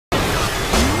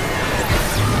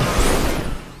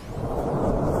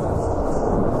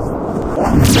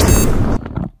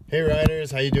Hey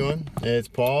riders, how you doing? It's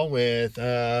Paul with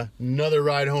another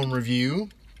ride home review.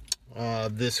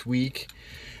 This week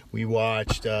we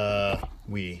watched I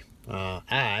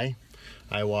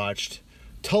watched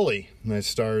Tully, that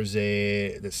stars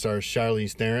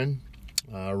Charlize Theron,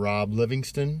 Rob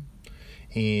Livingston,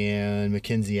 and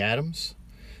Mackenzie Adams.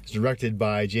 It's directed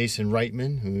by Jason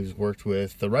Reitman, who's worked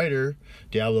with the writer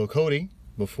Diablo Cody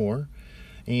before,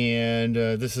 and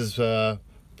this is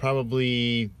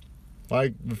probably,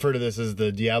 I refer to this as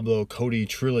the Diablo Cody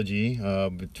trilogy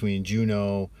between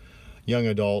Juno, Young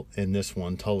Adult, and this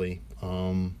one, Tully.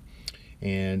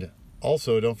 And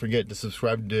also, don't forget to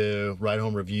subscribe to Ride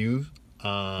Home Review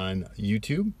on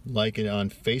YouTube, like it on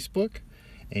Facebook,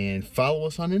 and follow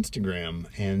us on Instagram.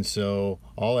 And so,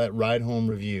 all at Ride Home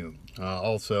Review.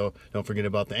 Also, don't forget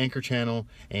about the Anchor channel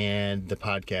and the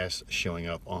podcast showing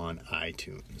up on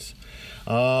iTunes.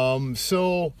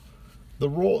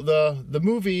 The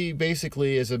movie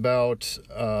basically is about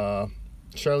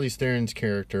Charlize Theron's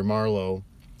character, Marlo,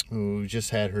 who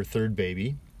just had her third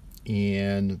baby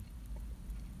and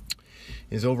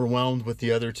is overwhelmed with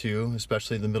the other two,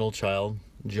 especially the middle child,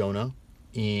 Jonah,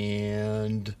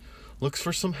 and looks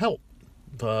for some help.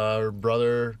 Her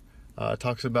brother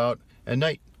talks about a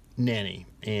night nanny,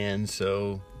 and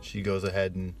so she goes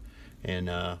ahead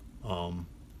and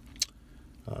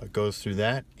goes through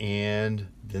that, and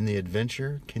then the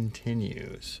adventure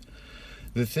continues.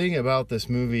 The thing about this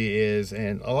movie is,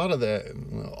 and all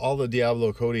the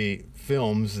Diablo Cody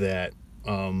films that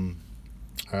are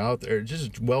out there are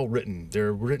just well written.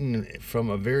 They're written from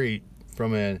a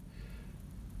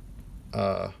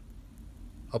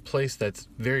place that's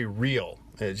very real.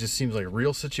 It just seems like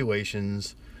real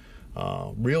situations,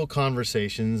 real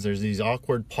conversations. There's these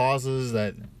awkward pauses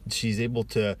that she's able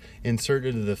to insert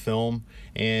into the film,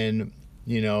 and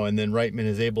and then Reitman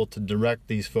is able to direct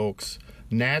these folks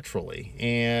naturally,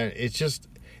 and it's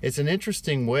an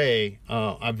interesting way.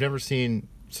 I've never seen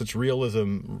such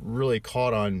realism really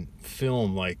caught on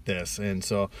film like this, and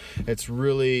so it's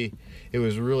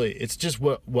just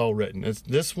well written.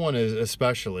 This one is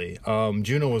especially.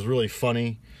 Juno was really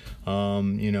funny,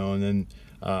 and then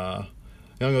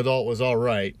Young Adult was all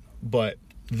right, but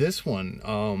this one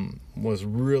was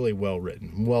really well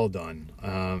written, well done,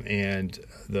 and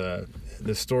the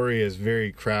story is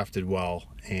very crafted well.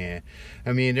 And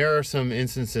I mean, there are some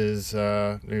instances.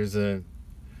 There's a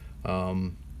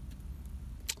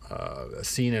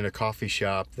scene in a coffee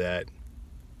shop that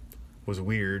was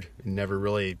weird and never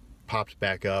really popped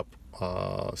back up,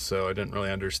 so I didn't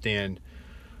really understand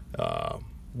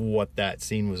what that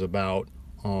scene was about.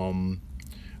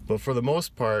 But for the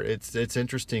most part, it's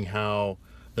interesting how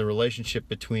the relationship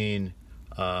between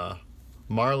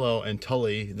Marlo and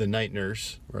Tully, the night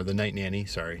nurse, or the night nanny,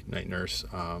 night nurse,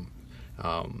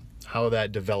 how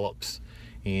that develops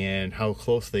and how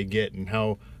close they get and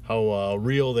how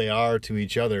real they are to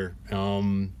each other,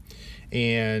 and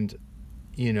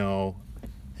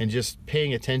just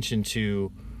paying attention to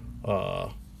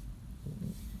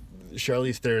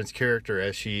Charlize Theron's character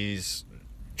as she's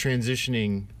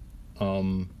transitioning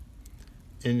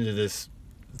into this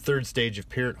third stage of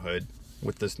parenthood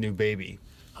with this new baby,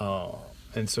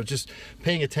 and so just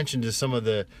paying attention to some of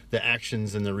the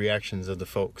actions and the reactions of the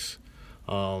folks.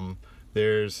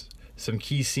 There's some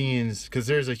key scenes because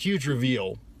there's a huge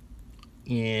reveal,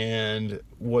 and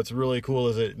what's really cool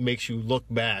is it makes you look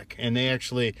back, and they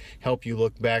actually help you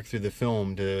look back through the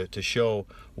film to show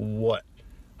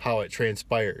how it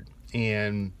transpired.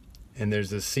 And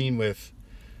there's this scene with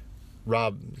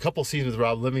a couple scenes with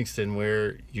Rob Livingston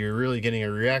where you're really getting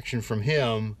a reaction from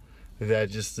him that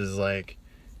just is like,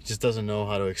 just doesn't know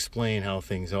how to explain how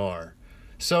things are.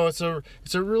 So it's a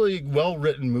really well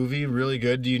written movie, really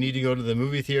good. Do you need to go to the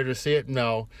movie theater to see it?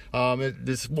 No.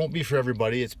 This won't be for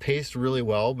everybody. It's paced really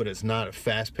well, but it's not a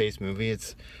fast paced movie.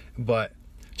 But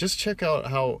just check out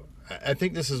how, I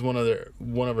think this is one of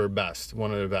the best.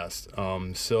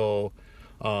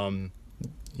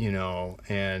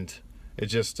 And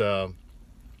it's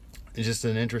just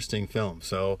an interesting film.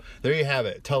 So there you have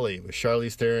it, Tully with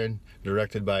Charlize Theron,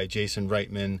 directed by Jason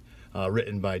Reitman,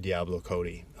 written by Diablo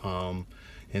Cody,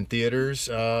 in theaters.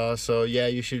 So yeah,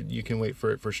 you can wait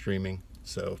for it for streaming.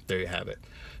 So there you have it.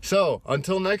 So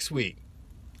until next week,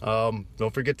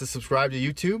 don't forget to subscribe to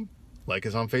YouTube, like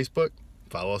us on Facebook,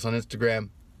 follow us on Instagram,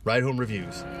 Ride Home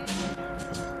Reviews.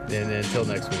 And until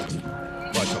next week,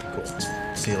 watch something cool.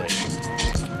 See you later.